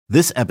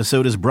This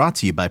episode is brought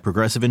to you by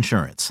Progressive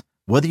Insurance.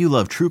 Whether you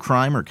love true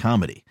crime or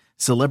comedy,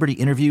 celebrity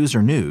interviews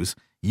or news,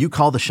 you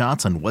call the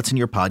shots on what's in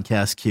your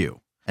podcast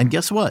queue. And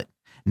guess what?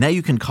 Now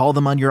you can call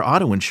them on your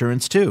auto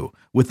insurance too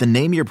with the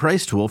Name Your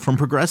Price tool from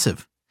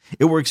Progressive.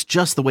 It works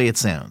just the way it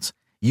sounds.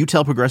 You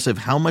tell Progressive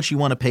how much you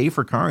want to pay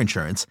for car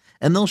insurance,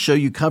 and they'll show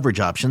you coverage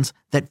options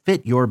that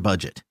fit your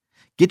budget.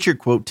 Get your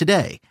quote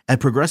today at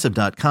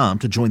Progressive.com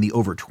to join the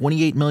over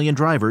 28 million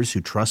drivers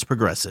who trust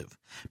Progressive.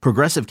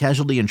 Progressive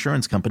Casualty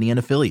Insurance Company and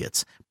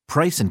Affiliates.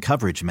 Price and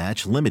coverage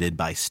match limited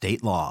by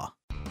state law.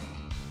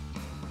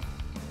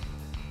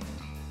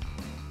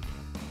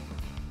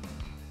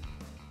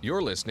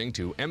 You're listening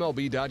to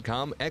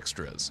MLB.com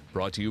Extras,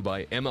 brought to you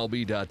by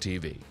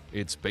MLB.tv.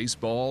 It's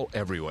baseball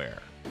everywhere.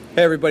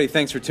 Hey everybody,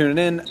 thanks for tuning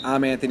in.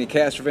 I'm Anthony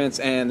Castrovance,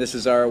 and this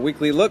is our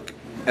weekly look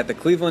at the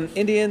Cleveland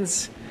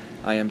Indians.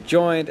 I am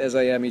joined, as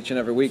I am each and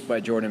every week, by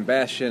Jordan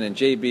Bastian and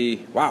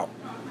JB. Wow,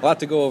 a lot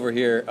to go over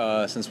here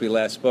since we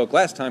last spoke.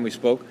 Last time we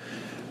spoke,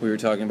 we were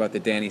talking about the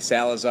Danny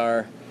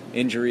Salazar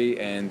injury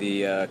and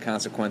the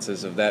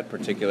consequences of that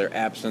particular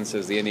absence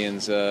as the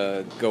Indians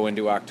go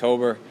into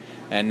October.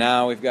 And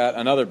now we've got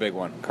another big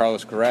one.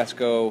 Carlos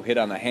Carrasco hit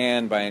on the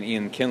hand by an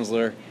Ian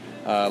Kinsler.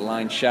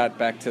 Line shot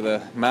back to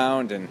the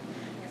mound, and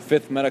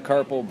fifth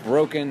metacarpal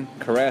broken.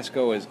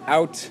 Carrasco is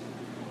out.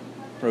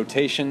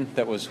 Rotation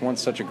that was once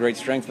such a great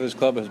strength for this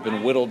club has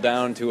been whittled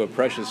down to a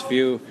precious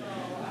few.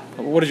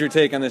 What is your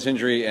take on this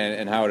injury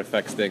and how it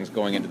affects things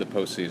going into the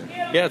postseason?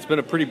 Yeah, it's been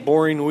a pretty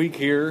boring week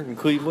here in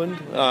Cleveland.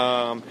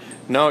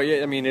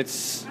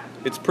 It's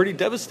pretty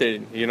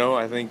devastating. You know,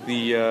 I think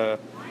the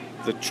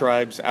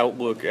Tribe's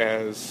outlook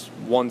as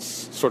once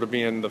sort of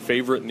being the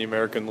favorite in the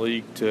American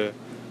League to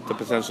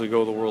potentially go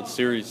to the World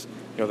Series,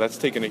 you know, that's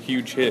taken a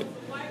huge hit.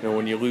 You know,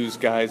 when you lose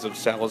guys of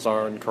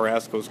Salazar and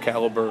Carrasco's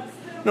caliber.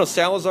 You know,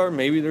 Salazar,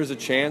 maybe there's a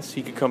chance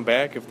he could come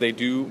back if they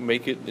do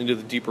make it into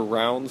the deeper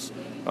rounds.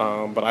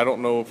 But I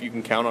don't know if you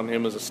can count on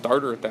him as a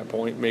starter at that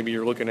point. Maybe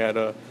you're looking at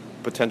a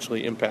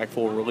potentially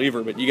impactful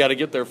reliever, but you got to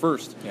get there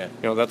first. Yeah.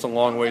 You know, that's a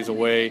long ways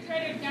away.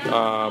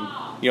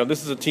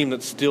 This is a team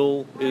that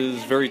still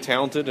is very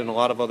talented in a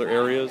lot of other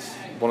areas.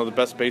 One of the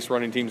best base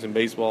running teams in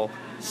baseball,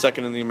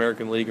 second in the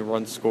American League in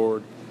runs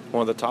scored,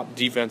 one of the top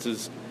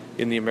defenses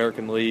in the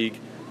American League,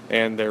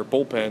 and their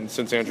bullpen,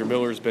 since Andrew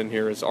Miller's been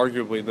here, has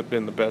arguably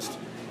been the best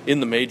in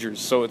the majors.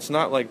 So it's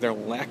not like they're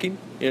lacking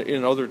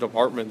in other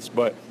departments,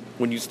 but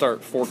when you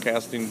start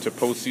forecasting to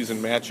postseason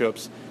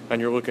matchups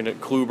and you're looking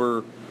at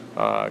Kluber,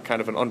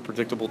 kind of an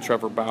unpredictable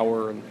Trevor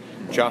Bauer, and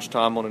Josh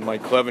Tomlin and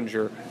Mike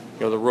Clevenger, you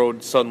know, the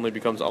road suddenly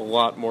becomes a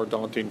lot more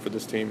daunting for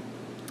this team.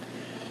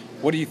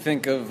 What do you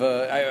think of,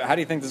 how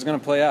do you think this is going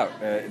to play out?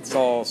 It's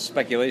all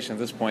speculation at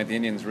this point. The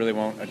Indians really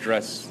won't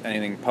address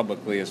anything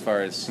publicly as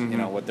far as, you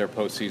know, what their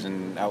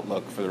postseason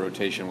outlook for the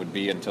rotation would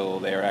be until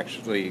they are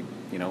actually,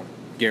 you know,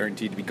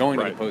 guaranteed to be going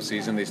to the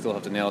postseason. They still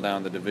have to nail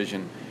down the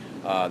division.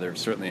 They're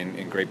certainly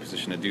in great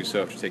position to do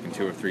so after taking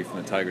 2 or 3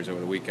 from the Tigers over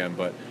the weekend.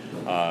 But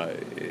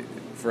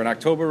for an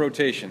October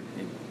rotation,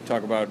 you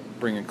talk about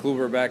bringing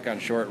Kluber back on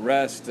short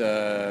rest,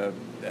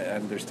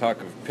 and there's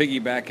talk of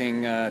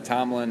piggybacking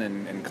Tomlin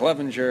and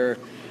Clevenger.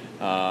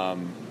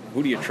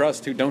 Who do you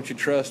trust? Who don't you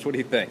trust? What do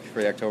you think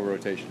for the October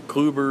rotation?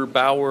 Kluber,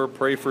 Bauer,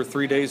 pray for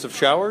 3 days of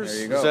showers?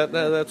 There you go. Is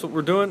that's what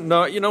we're doing?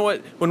 No, you know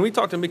what? When we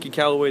talked to Mickey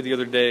Callaway the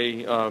other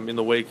day in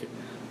the wake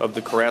of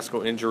the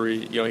Carrasco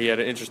injury, you know, he had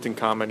an interesting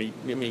comment.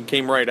 He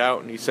came right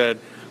out and he said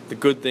the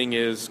good thing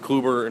is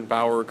Kluber and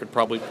Bauer could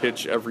probably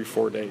pitch every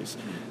 4 days.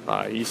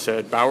 He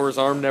said Bauer's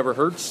arm never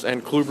hurts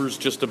and Kluber's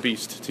just a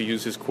beast, to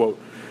use his quote.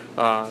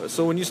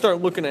 So when you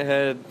start looking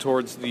ahead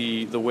towards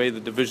the way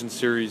the division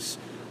series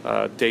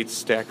dates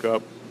stack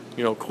up,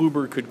 you know,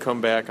 Kluber could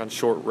come back on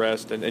short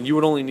rest, and you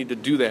would only need to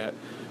do that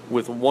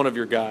with one of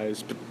your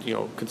guys, you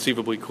know,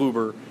 conceivably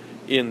Kluber,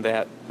 in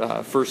that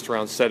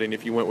first-round setting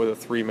if you went with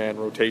a 3-man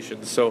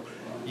rotation. So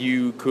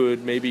you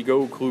could maybe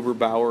go Kluber,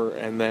 Bauer,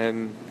 and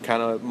then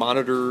kind of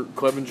monitor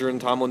Clevenger and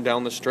Tomlin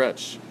down the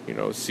stretch. You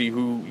know, see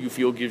who you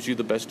feel gives you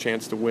the best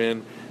chance to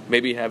win.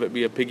 Maybe have it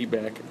be a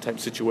piggyback type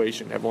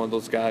situation. Have one of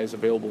those guys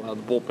available out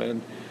of the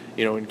bullpen,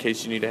 you know, in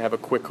case you need to have a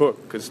quick hook,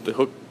 because the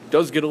hook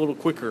does get a little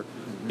quicker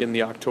in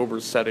the October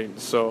setting.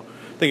 So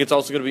I think it's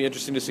also going to be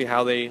interesting to see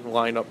how they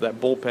line up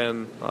that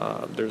bullpen.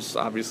 There's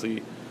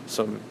obviously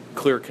some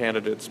clear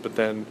candidates, but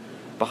then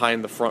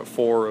behind the front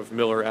four of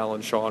Miller,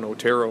 Allen, Shaw, and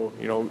Otero,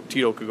 you know,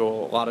 Tito could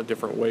go a lot of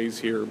different ways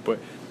here. But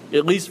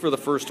at least for the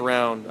first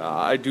round,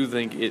 I do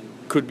think it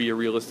could be a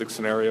realistic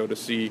scenario to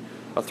see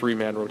a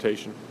 3-man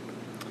rotation.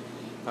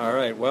 All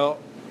right, well,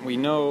 we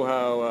know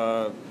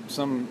how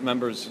some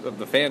members of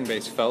the fan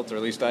base felt, or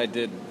at least I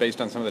did, based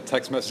on some of the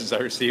text messages I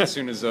received as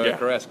soon as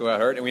Carrasco got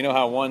hurt. And we know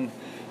how one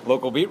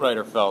local beat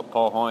writer felt.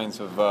 Paul Hoynes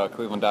of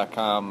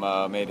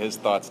Cleveland.com made his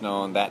thoughts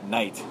known that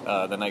night,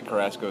 the night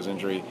Carrasco's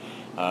injury,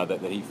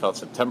 that he felt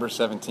September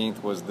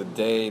 17th was the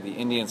day the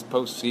Indians'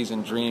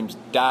 postseason dreams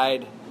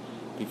died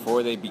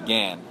before they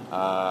began.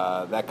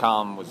 That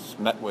column was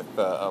met with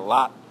a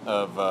lot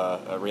of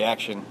a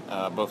reaction,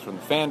 both from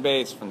the fan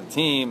base, from the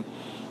team.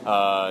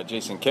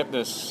 Jason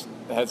Kipnis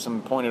had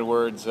some pointed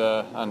words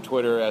on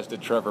Twitter, as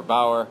did Trevor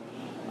Bauer.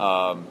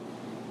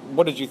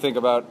 What did you think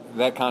about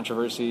that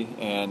controversy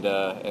and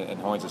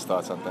Hoynes'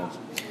 thoughts on things?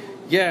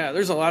 Yeah,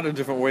 there's a lot of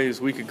different ways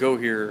we could go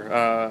here.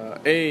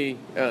 I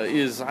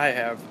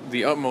have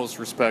the utmost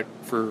respect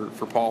for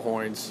Paul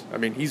Hoynes. I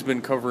mean, he's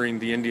been covering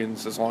the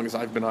Indians as long as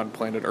I've been on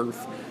planet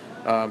Earth.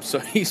 So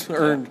he's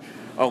earned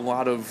a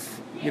lot of,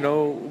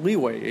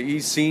 leeway.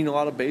 He's seen a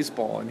lot of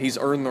baseball, and he's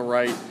earned the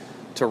right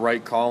to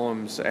write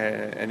columns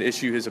and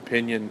issue his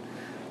opinion.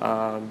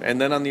 And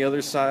then on the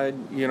other side,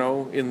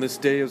 in this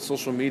day of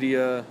social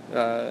media,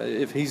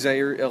 if he's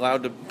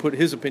allowed to put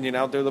his opinion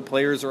out there, the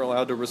players are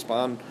allowed to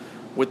respond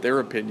with their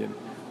opinion.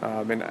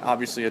 And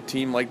obviously a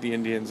team like the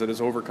Indians that has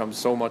overcome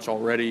so much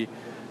already,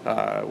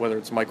 whether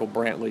it's Michael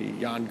Brantley,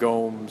 Yan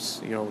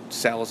Gomes,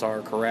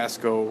 Salazar,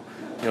 Carrasco,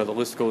 the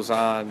list goes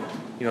on.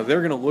 They're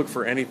going to look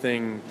for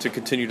anything to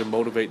continue to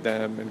motivate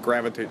them and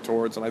gravitate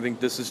towards. And I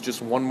think this is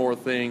just one more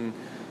thing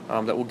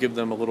that will give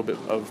them a little bit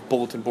of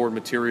bulletin board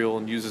material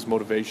and use as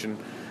motivation.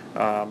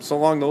 So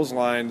along those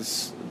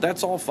lines,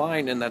 that's all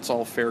fine and that's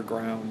all fair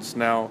grounds.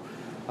 Now,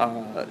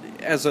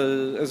 as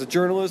a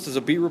journalist, as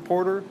a beat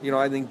reporter,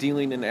 I think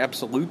dealing in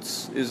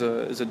absolutes is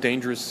a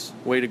dangerous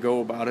way to go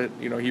about it.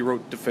 He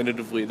wrote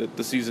definitively that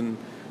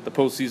the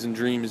postseason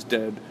dream is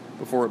dead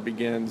before it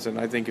begins. And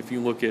I think if you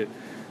look at,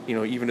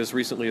 even as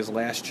recently as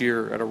last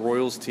year at a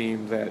Royals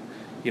team that,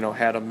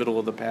 had a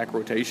middle-of-the-pack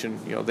rotation.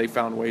 They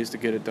found ways to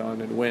get it done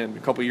and win. A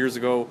couple years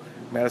ago,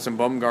 Madison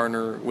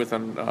Bumgarner, with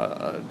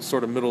a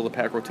sort of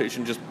middle-of-the-pack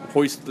rotation, just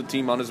hoisted the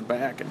team on his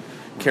back and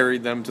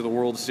carried them to the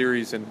World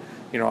Series. And,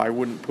 I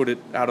wouldn't put it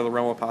out of the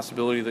realm of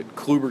possibility that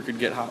Kluber could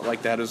get hot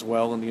like that as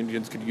well, and the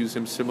Indians could use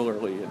him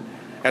similarly. And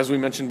as we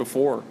mentioned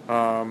before,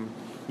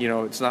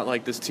 it's not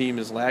like this team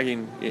is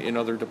lagging in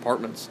other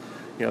departments.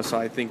 So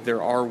I think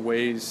there are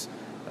ways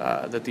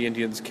that the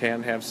Indians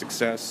can have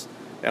success.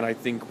 And I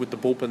think with the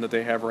bullpen that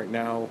they have right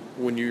now,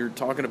 when you're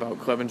talking about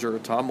Clevenger or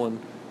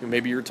Tomlin,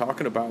 maybe you're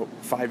talking about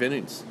 5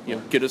 innings.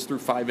 Get us through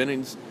 5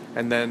 innings,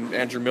 and then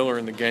Andrew Miller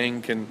and the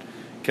gang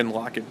can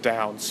lock it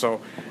down.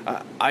 So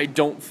I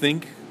don't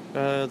think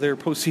their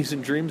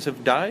postseason dreams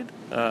have died.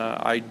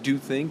 I do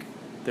think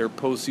their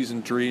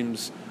postseason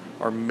dreams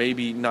are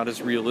maybe not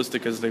as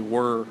realistic as they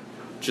were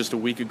just a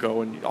week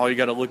ago. And all you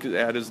got to look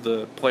at is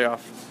the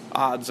playoff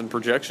odds and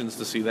projections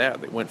to see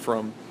that. They went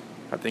from,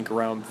 I think,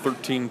 around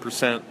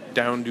 13%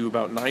 down to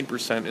about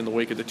 9% in the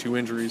wake of the 2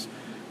 injuries,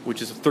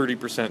 which is a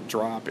 30%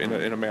 drop in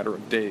a matter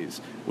of days,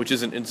 which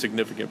isn't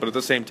insignificant. But at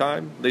the same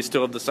time, they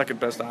still have the second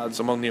best odds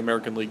among the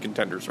American League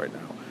contenders right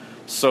now.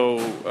 So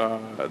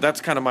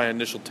that's kind of my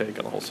initial take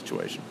on the whole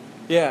situation.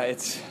 Yeah,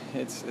 it's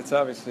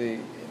obviously.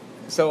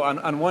 So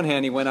on one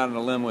hand, he went out on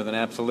a limb with an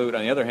absolute.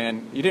 On the other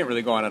hand, you didn't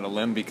really go out on a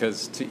limb,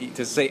 because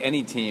to say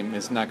any team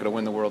is not going to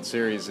win the World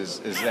Series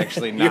is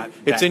actually not.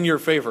 It's in your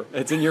favor.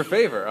 It's in your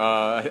favor.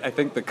 I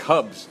think the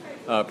Cubs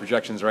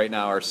projections right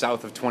now are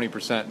south of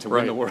 20% to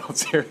win the World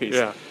Series.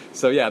 Yeah.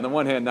 So yeah, on the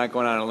one hand, not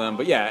going out on a limb,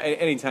 but yeah,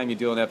 anytime you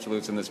deal in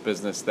absolutes in this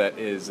business, that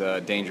is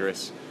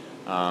dangerous,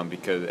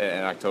 because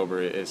in October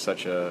is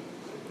such a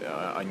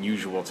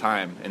unusual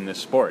time in this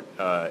sport.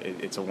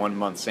 It's a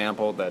 1-month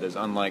sample that is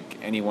unlike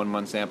any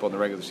 1-month sample in the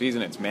regular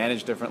season. It's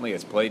managed differently,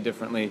 it's played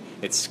differently,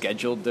 it's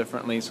scheduled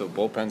differently, so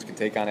bullpens can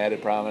take on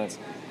added prominence.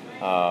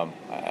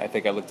 I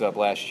think I looked up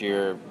last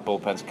year,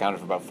 bullpens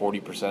accounted for about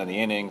 40% of the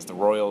innings. The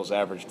Royals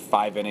averaged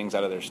 5 innings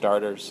out of their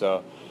starters,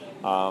 so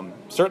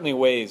certainly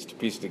ways to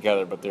piece it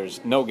together, but there's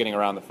no getting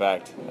around the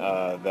fact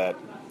that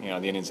the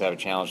Indians have a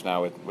challenge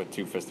now with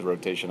 2/5 of the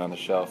rotation on the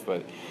shelf.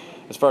 But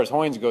as far as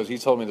Hoynes goes,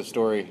 he's told me the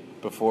story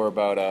before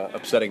about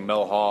upsetting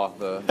Mel Hall,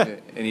 the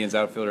Indians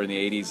outfielder in the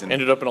 80s. And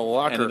ended up in a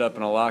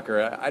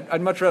locker.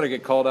 I'd much rather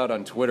get called out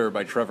on Twitter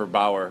by Trevor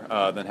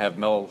Bauer than have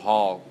Mel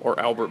Hall or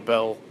Albert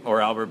Bell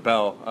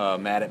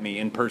mad at me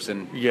in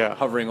person,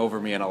 hovering over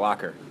me in a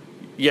locker.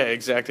 Yeah,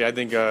 exactly. I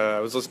think I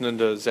was listening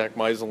to Zach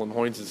Meisel and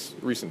Hoynes'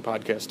 recent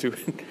podcast, too.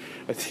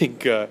 I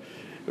think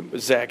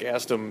Zach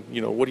asked him,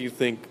 what do you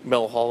think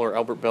Mel Hall or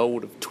Albert Bell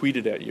would have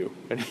tweeted at you?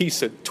 And he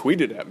said,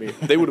 tweeted at me.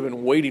 They would have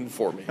been waiting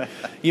for me.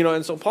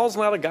 And so Paul's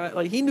not a guy,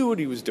 like, he knew what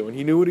he was doing.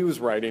 He knew what he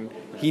was writing.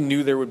 He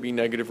knew there would be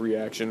negative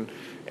reaction.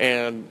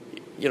 And,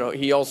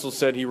 he also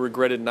said he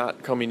regretted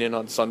not coming in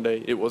on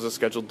Sunday. It was a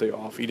scheduled day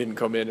off. He didn't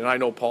come in. And I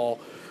know Paul,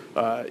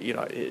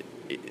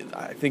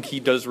 I think he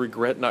does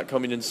regret not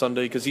coming in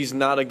Sunday, because he's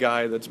not a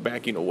guy that's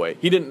backing away.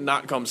 He didn't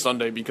not come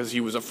Sunday because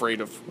he was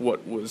afraid of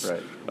what was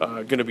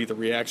going to be the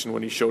reaction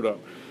when he showed up.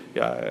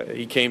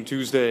 He came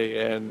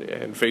Tuesday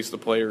and faced the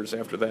players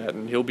after that,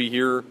 and he'll be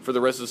here for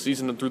the rest of the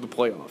season and through the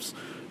playoffs.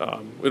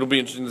 It'll be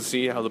interesting to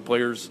see how the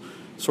players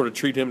sort of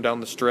treat him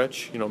down the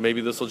stretch.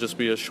 Maybe this will just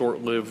be a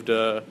short-lived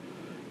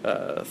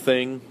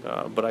thing,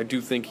 but I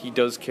do think he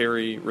does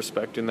carry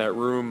respect in that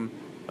room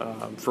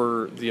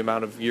for the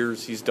amount of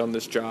years he's done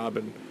this job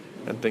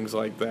and things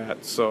like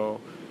that.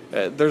 So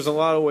there's a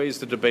lot of ways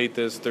to debate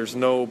this. There's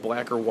no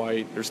black or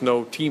white. There's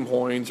no Team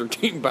Hoynes or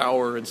Team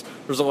Bauer.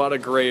 There's a lot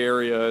of gray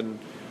area, and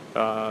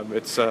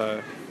it's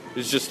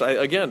just,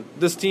 again,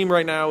 this team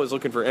right now is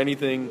looking for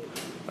anything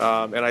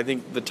And I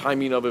think the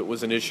timing of it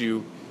was an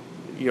issue.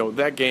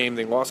 That game,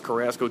 they lost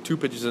Carrasco 2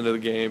 pitches into the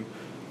game.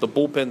 The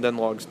bullpen then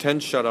logs 10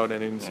 shutout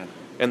innings. Yeah.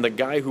 And the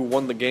guy who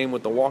won the game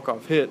with the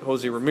walk-off hit,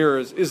 Jose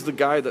Ramirez, is the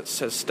guy that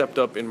has stepped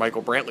up in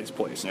Michael Brantley's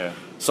place. Yeah.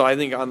 So I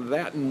think on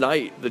that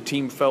night, the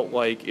team felt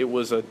like it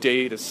was a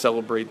day to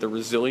celebrate the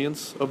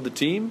resilience of the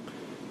team.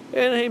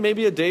 And, hey,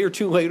 maybe a day or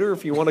two later,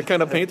 if you want to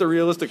kind of paint the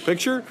realistic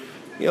picture,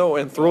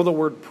 and throw the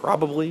word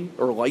probably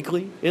or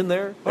likely in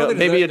there. Well,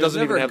 maybe it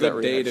doesn't even have that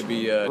reaction. Day to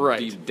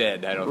be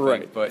dead, I don't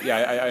think. But, yeah,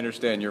 I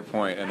understand your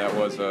point, and that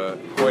was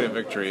quite a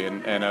victory,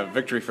 and a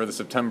victory for the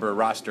September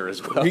roster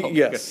as well.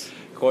 Yes.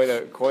 Quite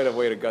a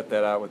way to gut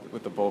that out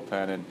with the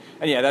bullpen. And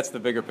yeah, that's the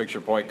bigger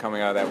picture point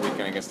coming out of that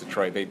weekend against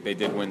Detroit. They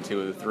did win 2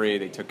 of the 3.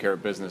 They took care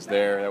of business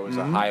there. That was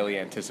a highly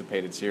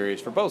anticipated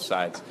series for both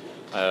sides.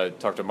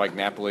 Talked to Mike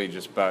Napoli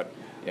just about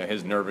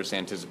his nervous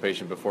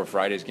anticipation before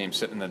Friday's game,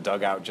 sitting in the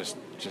dugout, just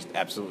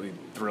absolutely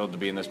thrilled to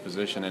be in this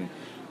position. And,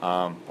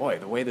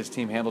 the way this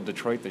team handled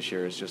Detroit this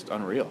year is just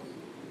unreal.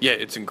 Yeah,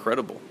 it's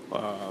incredible.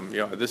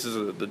 This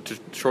is the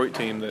Detroit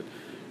team that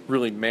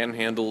really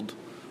manhandled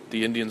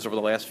the Indians over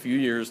the last few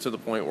years to the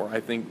point where I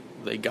think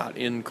they got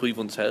in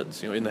Cleveland's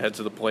heads, in the heads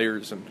of the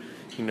players. And,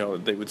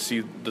 they would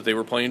see that they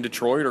were playing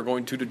Detroit or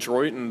going to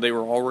Detroit, and they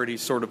were already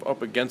sort of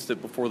up against it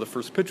before the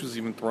first pitch was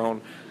even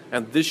thrown.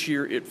 And this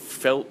year it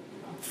felt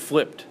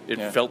flipped. It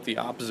felt the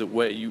opposite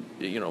way.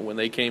 When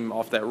they came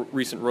off that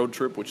recent road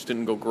trip, which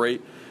didn't go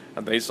great,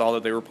 and they saw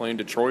that they were playing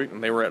Detroit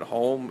and they were at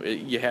home,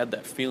 you had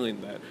that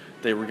feeling that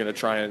they were going to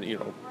try and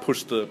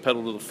push the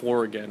pedal to the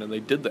floor again, and they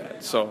did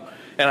that. So,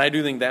 and I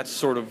do think that's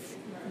sort of,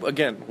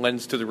 again,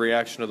 lends to the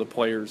reaction of the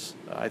players.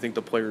 I think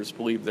the players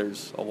believe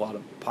there's a lot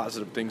of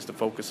positive things to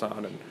focus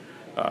on, and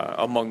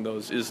among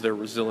those is their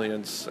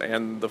resilience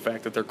and the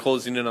fact that they're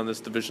closing in on this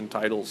division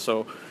title.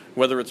 So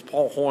whether it's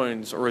Paul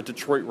Hoynes or a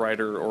Detroit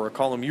writer or a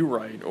column you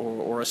write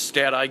or a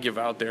stat I give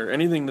out there,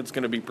 anything that's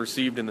going to be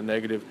perceived in the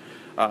negative,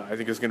 I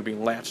think is going to be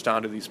latched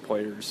onto these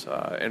players.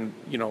 And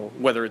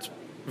whether it's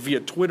via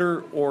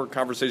Twitter or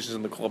conversations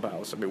in the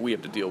clubhouse, we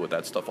have to deal with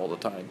that stuff all the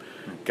time.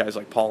 Guys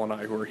like Paul and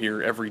I who are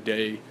here every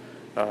day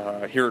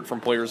hear it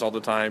from players all the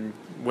time,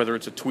 whether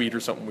it's a tweet or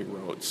something we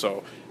wrote.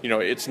 So,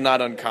 it's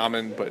not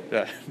uncommon, but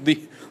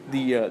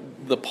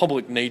the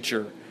public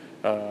nature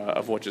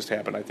of what just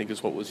happened, I think,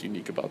 is what was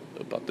unique about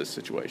this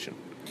situation.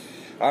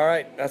 All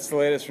right, that's the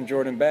latest from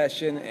Jordan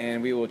Bastian,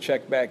 and we will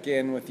check back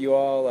in with you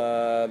all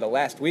the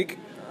last week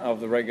of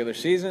the regular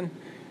season,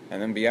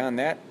 and then beyond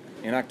that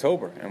in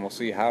October, and we'll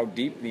see how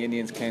deep the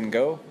Indians can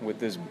go with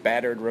this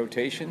battered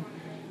rotation.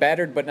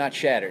 Battered but not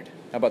shattered.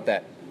 How about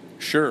that?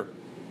 Sure.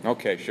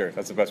 Okay, sure.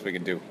 That's the best we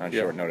can do on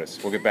short notice.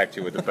 We'll get back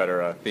to you with a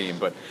better theme.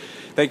 But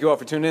thank you all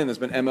for tuning in. This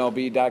has been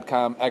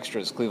MLB.com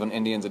Extras, Cleveland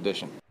Indians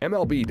edition.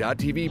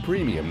 MLB.tv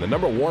Premium, the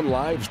 #1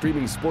 live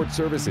streaming sports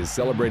service, is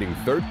celebrating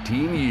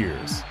 13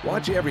 years.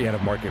 Watch every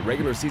out-of-market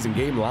regular season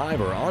game live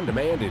or on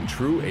demand in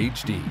true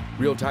HD.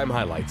 Real-time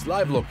highlights,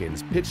 live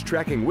look-ins, pitch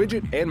tracking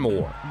widget, and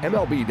more.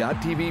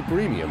 MLB.tv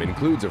Premium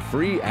includes a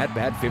free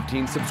At-Bat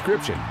 15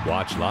 subscription.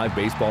 Watch live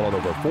baseball on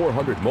over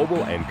 400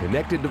 mobile and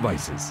connected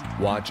devices.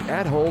 Watch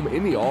at home,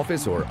 in the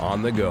office, or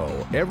on the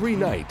go every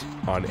night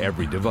on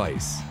every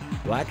device.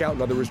 Blackout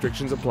and other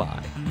restrictions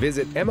apply.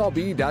 Visit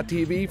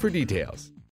MLB.tv for details.